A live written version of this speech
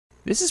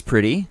This is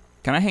pretty.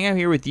 Can I hang out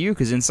here with you?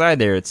 Because inside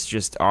there, it's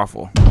just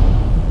awful.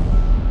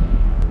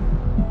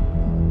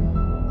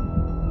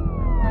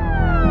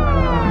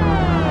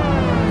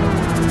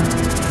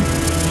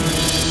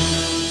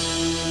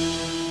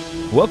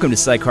 Welcome to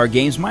Sidecar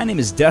Games. My name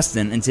is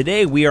Dustin, and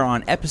today we are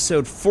on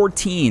episode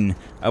 14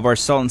 of our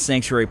Salt and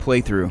Sanctuary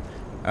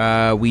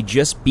playthrough. We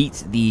just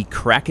beat the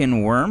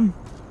Kraken Worm,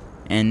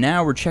 and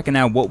now we're checking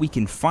out what we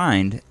can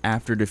find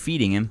after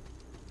defeating him.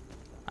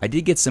 I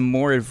did get some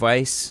more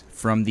advice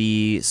from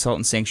the Salt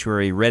and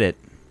Sanctuary Reddit,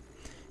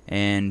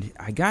 and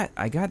I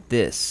got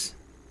this.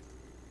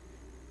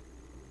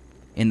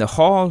 In the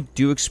hall,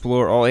 do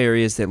explore all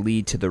areas that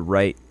lead to the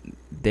right.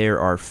 There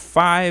are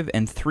 5,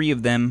 and 3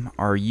 of them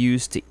are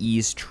used to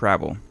ease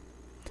travel.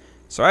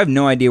 So I have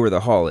no idea where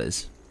the hall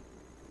is,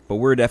 but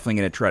we're definitely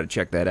going to try to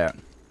check that out.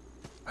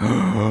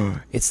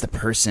 It's the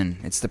person.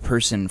 It's the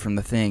person from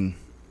the thing.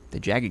 The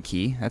jagged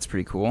key. That's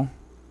pretty cool.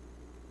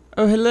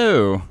 Oh,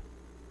 hello.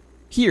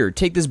 Here,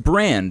 take this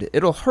brand.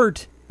 It'll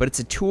hurt, but it's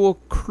a tool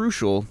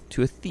crucial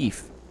to a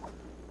thief.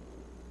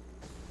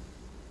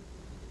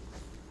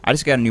 I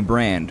just got a new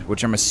brand,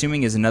 which I'm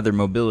assuming is another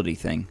mobility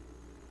thing.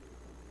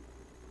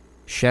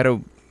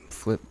 Shadow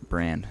flip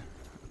brand.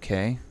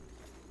 Okay.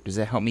 Does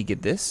that help me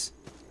get this?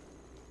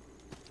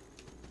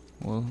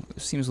 Well,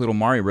 it seems a little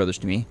Mario Brothers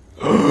to me.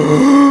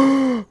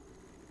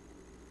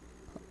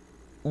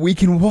 We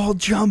can wall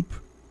jump!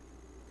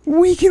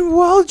 We can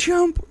wall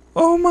jump!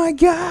 Oh my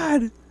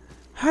god!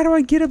 How do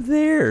I get up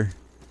there?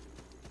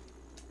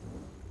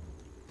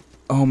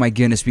 Oh my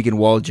goodness, we can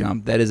wall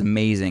jump. That is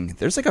amazing.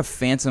 There's like a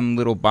phantom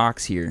little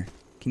box here.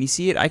 Can you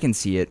see it? I can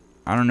see it.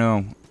 I don't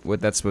know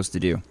what that's supposed to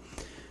do.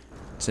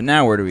 So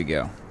now where do we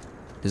go?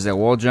 Does that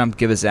wall jump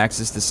give us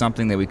access to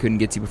something that we couldn't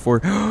get to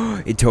before?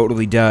 It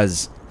totally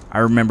does. I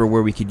remember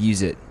where we could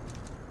use it.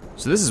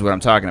 So this is what I'm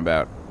talking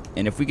about.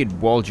 And if we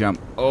could wall jump,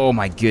 oh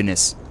my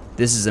goodness,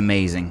 this is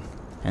amazing.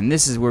 And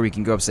this is where we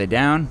can go upside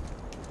down,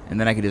 and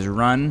then I could just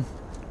run.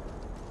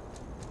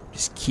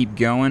 Just keep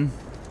going.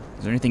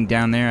 Is there anything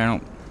down there? I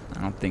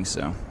don't think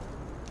so.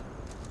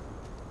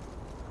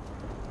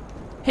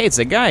 Hey, it's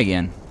that guy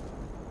again.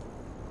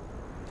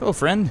 Hello,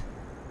 friend.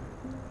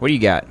 What do you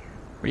got?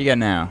 What do you got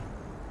now?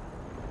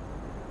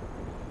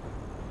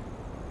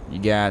 You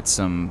got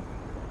some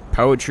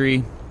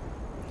poetry.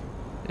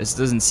 This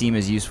doesn't seem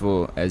as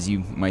useful as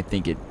you might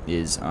think it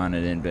is on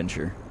an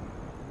adventure.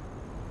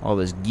 All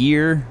this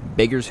gear,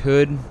 beggar's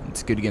hood.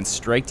 It's good against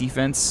strike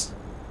defense.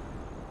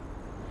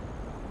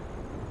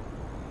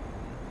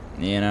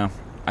 You know,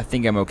 I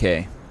think I'm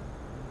okay.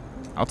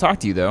 I'll talk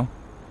to you, though.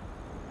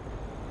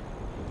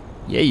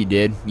 Yeah, you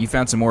did. You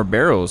found some more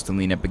barrels to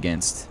lean up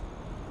against.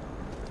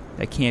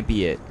 That can't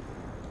be it.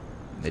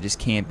 That just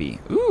can't be.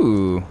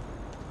 Ooh.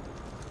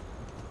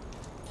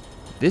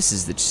 This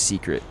is the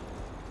secret.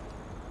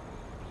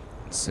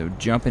 So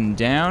jumping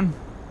down.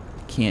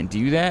 Can't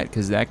do that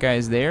because that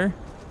guy's there.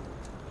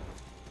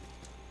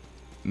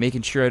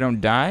 Making sure I don't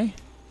die.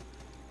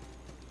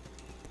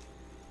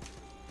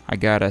 I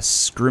got a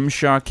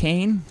scrimshaw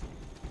cane.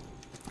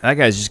 That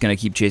guy's just going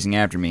to keep chasing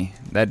after me.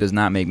 That does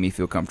not make me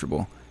feel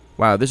comfortable.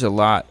 Wow, there's a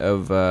lot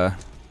of...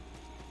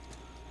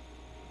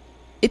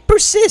 It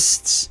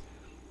persists!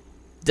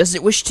 Does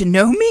it wish to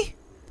know me?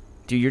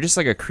 Dude, you're just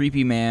like a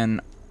creepy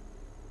man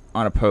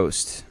on a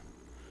post.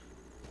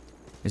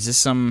 Is this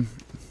some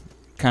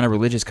kind of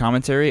religious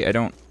commentary? I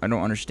don't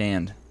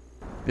understand.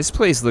 This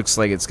place looks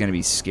like it's gonna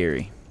be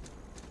scary.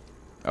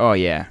 Oh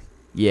yeah.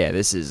 Yeah,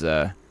 this is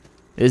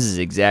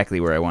exactly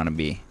where I want to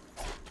be.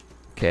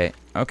 Okay.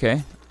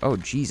 Okay. Oh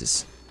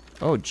Jesus.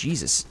 Oh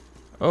Jesus.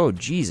 Oh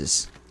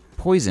Jesus.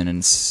 Poison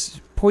and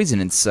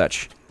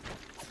such.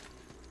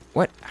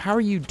 What? How are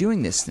you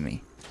doing this to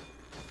me?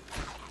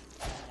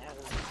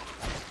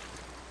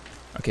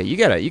 Okay, you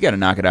gotta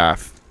knock it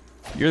off.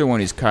 You're the one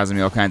who's causing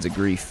me all kinds of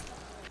grief.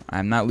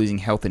 I'm not losing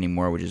health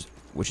anymore,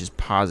 which is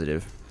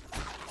positive.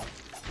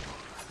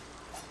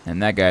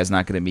 And that guy's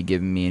not gonna be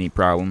giving me any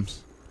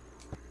problems.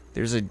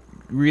 There's a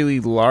really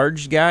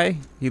large guy.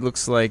 He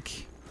looks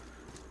like...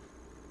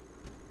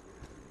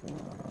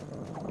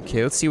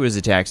 Okay, let's see what his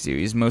attacks do.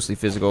 He's mostly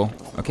physical.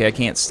 Okay, I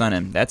can't stun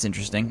him. That's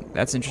interesting.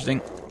 That's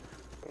interesting.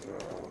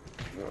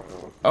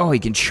 Oh, he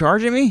can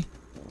charge at me?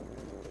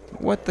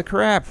 What the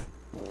crap?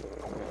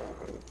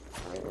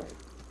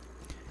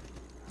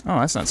 Oh,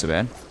 that's not so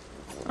bad.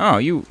 Oh,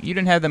 you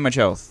didn't have that much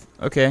health.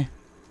 Okay.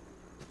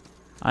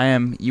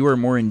 You are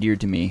more endeared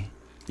to me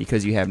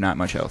because you have not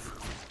much health.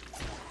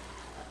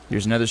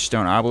 There's another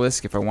stone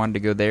obelisk if I wanted to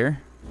go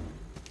there.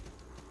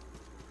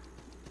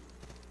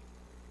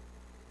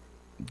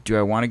 Do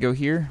I want to go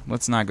here?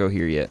 Let's not go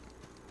here yet.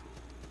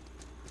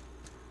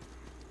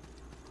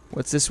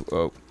 What's this?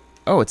 Oh,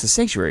 it's a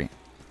sanctuary.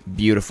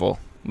 Beautiful.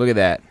 Look at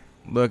that.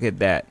 Look at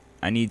that.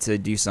 I need to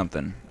do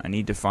something. I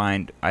need to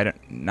find...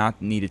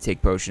 not need to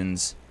take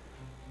potions.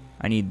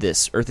 I need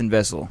this. Earthen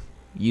vessel.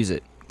 Use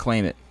it.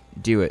 Claim it.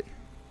 Do it.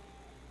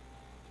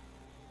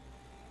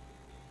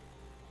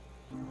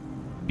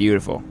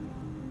 Beautiful.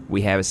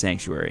 We have a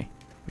sanctuary.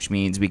 Which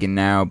means we can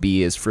now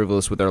be as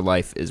frivolous with our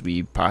life as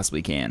we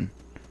possibly can.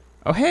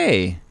 Oh,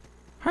 hey.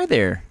 Hi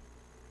there.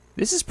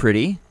 This is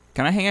pretty.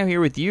 Can I hang out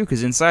here with you?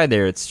 Because inside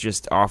there, it's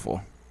just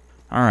awful.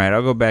 Alright,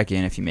 I'll go back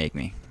in if you make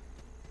me.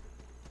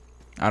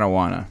 I don't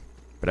wanna,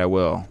 but I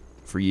will.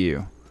 For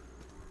you.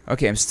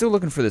 Okay, I'm still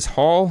looking for this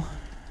hall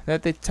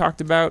that they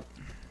talked about.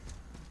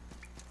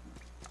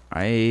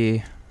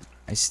 I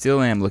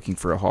still am looking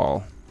for a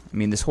hall. I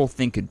mean, this whole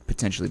thing could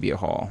potentially be a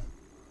hall.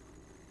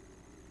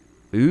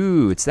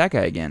 Ooh, it's that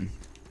guy again.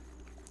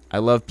 I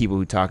love people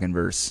who talk in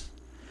verse.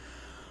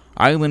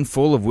 Island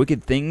full of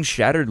wicked things,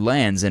 shattered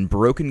lands, and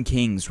broken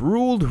kings.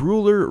 Ruled,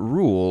 ruler,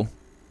 rule.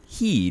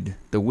 Heed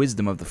the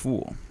wisdom of the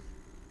fool.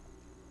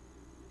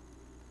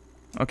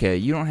 Okay,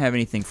 you don't have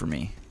anything for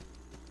me.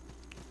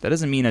 That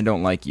doesn't mean I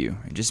don't like you.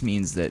 It just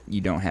means that you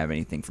don't have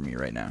anything for me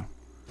right now.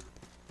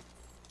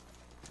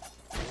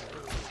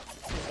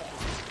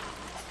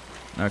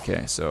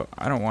 Okay, so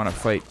I don't want to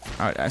fight.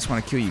 I just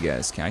want to kill you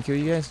guys. Can I kill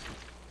you guys?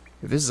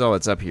 If this is all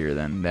that's up here,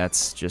 then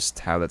that's just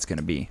how that's going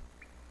to be.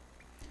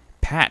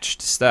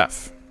 Patched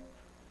stuff.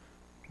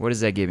 What does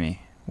that give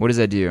me? What does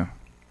that do?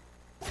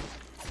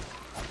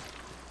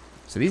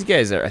 So these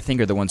guys, I think,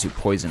 are the ones who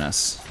poison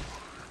us.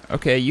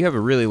 Okay, you have a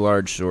really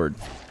large sword.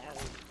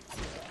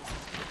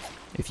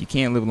 If you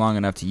can't live long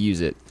enough to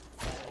use it,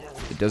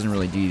 it doesn't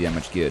really do you that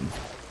much good.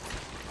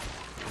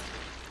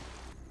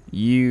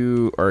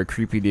 You are a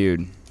creepy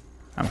dude.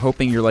 I'm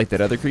hoping you're like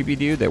that other creepy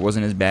dude that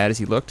wasn't as bad as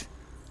he looked.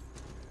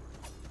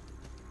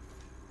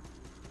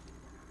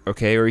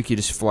 Okay, or you could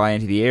just fly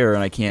into the air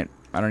and I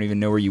don't even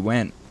know where you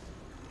went.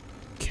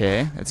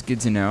 Okay, that's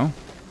good to know.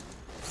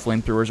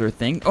 Flamethrowers are a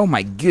thing. Oh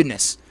my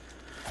goodness!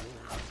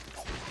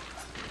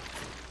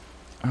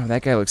 Oh,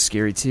 that guy looks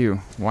scary too.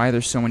 Why are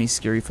there so many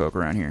scary folk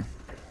around here?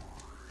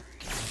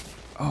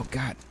 Oh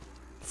god.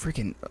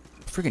 Freaking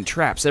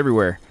traps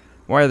everywhere.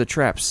 Why are there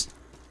traps?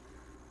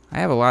 I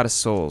have a lot of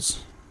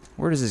souls.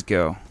 Where does this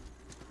go?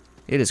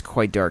 It is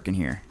quite dark in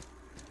here.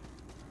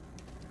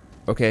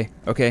 Okay.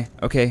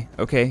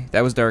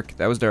 That was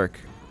dark.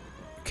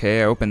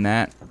 Okay, I opened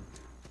that.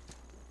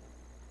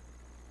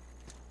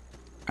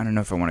 I don't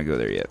know if I want to go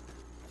there yet.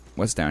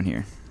 What's down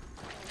here?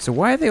 So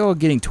why are they all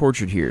getting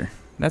tortured here?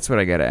 That's what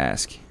I gotta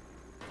ask.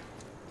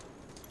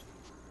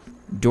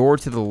 Door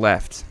to the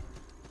left.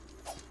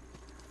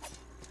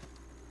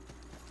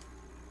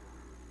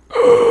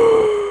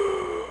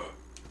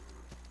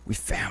 We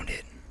found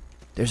it.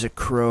 There's a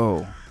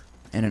crow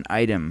and an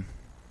item.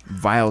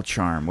 Vile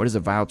charm. What does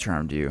a vile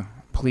charm do?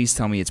 Please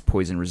tell me it's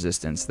poison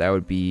resistance. That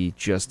would be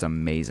just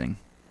amazing.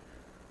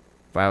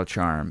 Vile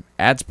charm.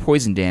 Adds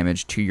poison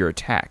damage to your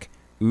attack.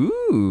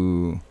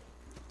 Ooh.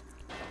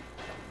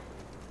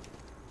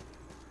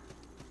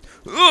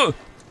 Ugh!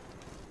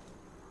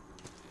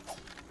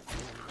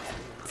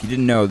 If you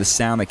didn't know, the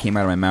sound that came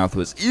out of my mouth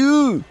was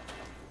ew.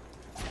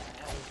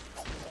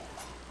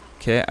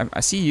 Okay, I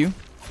see you.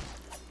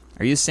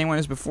 Are you the same one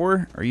as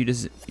before? Or are you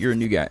just you're a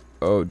new guy?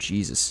 Oh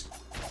Jesus.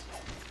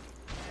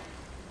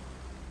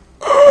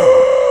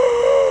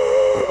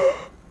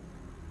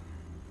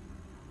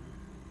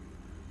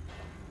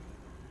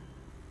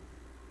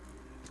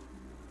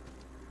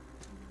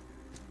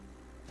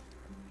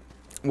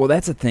 Well,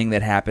 that's a thing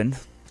that happened.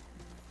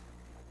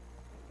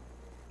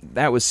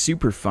 That was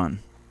super fun.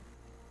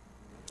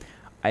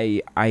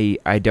 I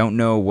don't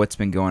know what's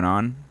been going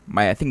on.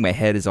 I think my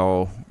head is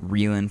all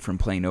reeling from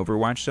playing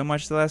Overwatch so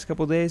much the last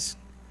couple days.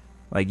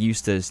 Like,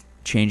 used to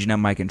changing up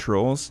my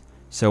controls.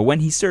 So when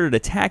he started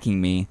attacking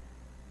me,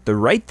 the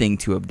right thing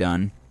to have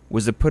done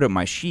was to put up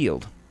my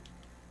shield.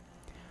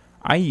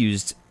 I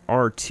used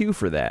R2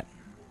 for that,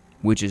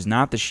 which is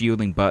not the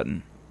shielding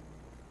button.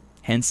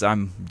 Hence,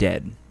 I'm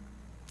dead.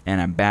 And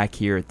I'm back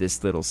here at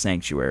this little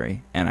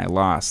sanctuary, and I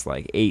lost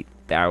like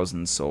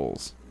 8,000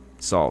 souls.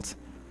 Salt.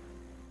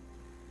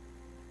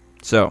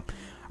 So,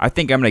 I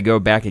think I'm going to go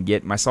back and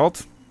get my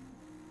salt.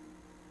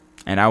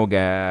 And I will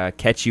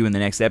catch you in the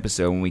next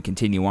episode when we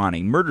continue on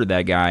and murder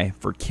that guy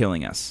for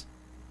killing us.